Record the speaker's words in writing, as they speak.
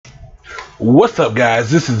What's up, guys?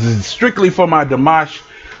 This is strictly for my Dimash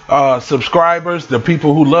subscribers, the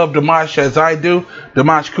people who love Dimash as I do,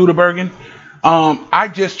 Dimash Kudaibergen. I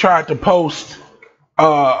just tried to post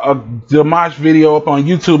a Dimash video up on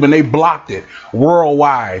YouTube and they blocked it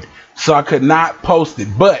worldwide, so I could not post it,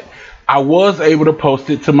 but I was able to post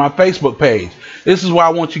it to my Facebook page. This is why I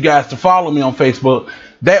want you guys to follow me on Facebook.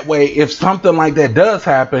 That way, if something like that does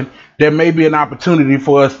happen, there may be an opportunity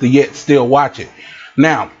for us to yet still watch it.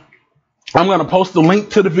 Now, I'm going to post the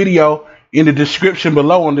link to the video in the description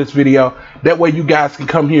below on this video. That way you guys can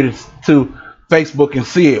come here to Facebook and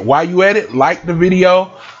see it. While you at it, like the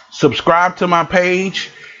video, subscribe to my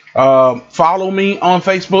page, follow me on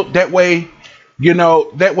Facebook. That way,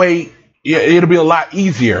 yeah, it'll be a lot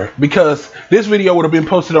easier, because this video would have been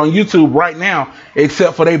posted on YouTube right now,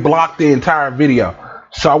 except for they blocked the entire video.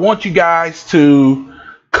 So I want you guys to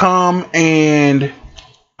come and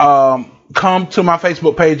come to my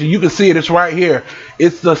Facebook page, and you can see it. It's right here.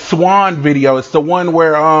 It's the swan video. It's the one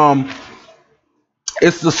where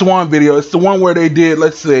it's the swan video. It's the one where they did,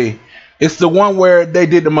 let's see, it's the one where they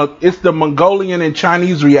did it's the Mongolian and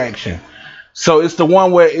Chinese reaction. So it's the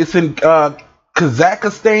one where it's in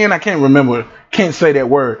Kazakhstan. I can't remember, can't say that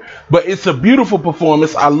word, but it's a beautiful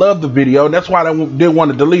performance. I love the video. That's why I didn't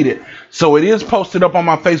want to delete it. So it is posted up on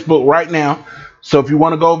my Facebook right now. So if you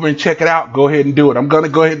want to go over and check it out, go ahead and do it. I'm going to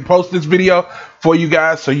go ahead and post this video for you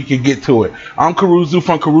guys so you can get to it. I'm Karuzu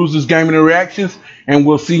from Karuzu's Gaming and Reactions, and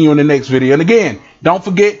we'll see you in the next video. And again, don't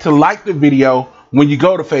forget to like the video when you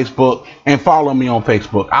go to Facebook and follow me on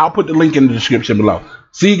Facebook. I'll put the link in the description below.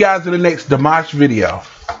 See you guys in the next Dimash video.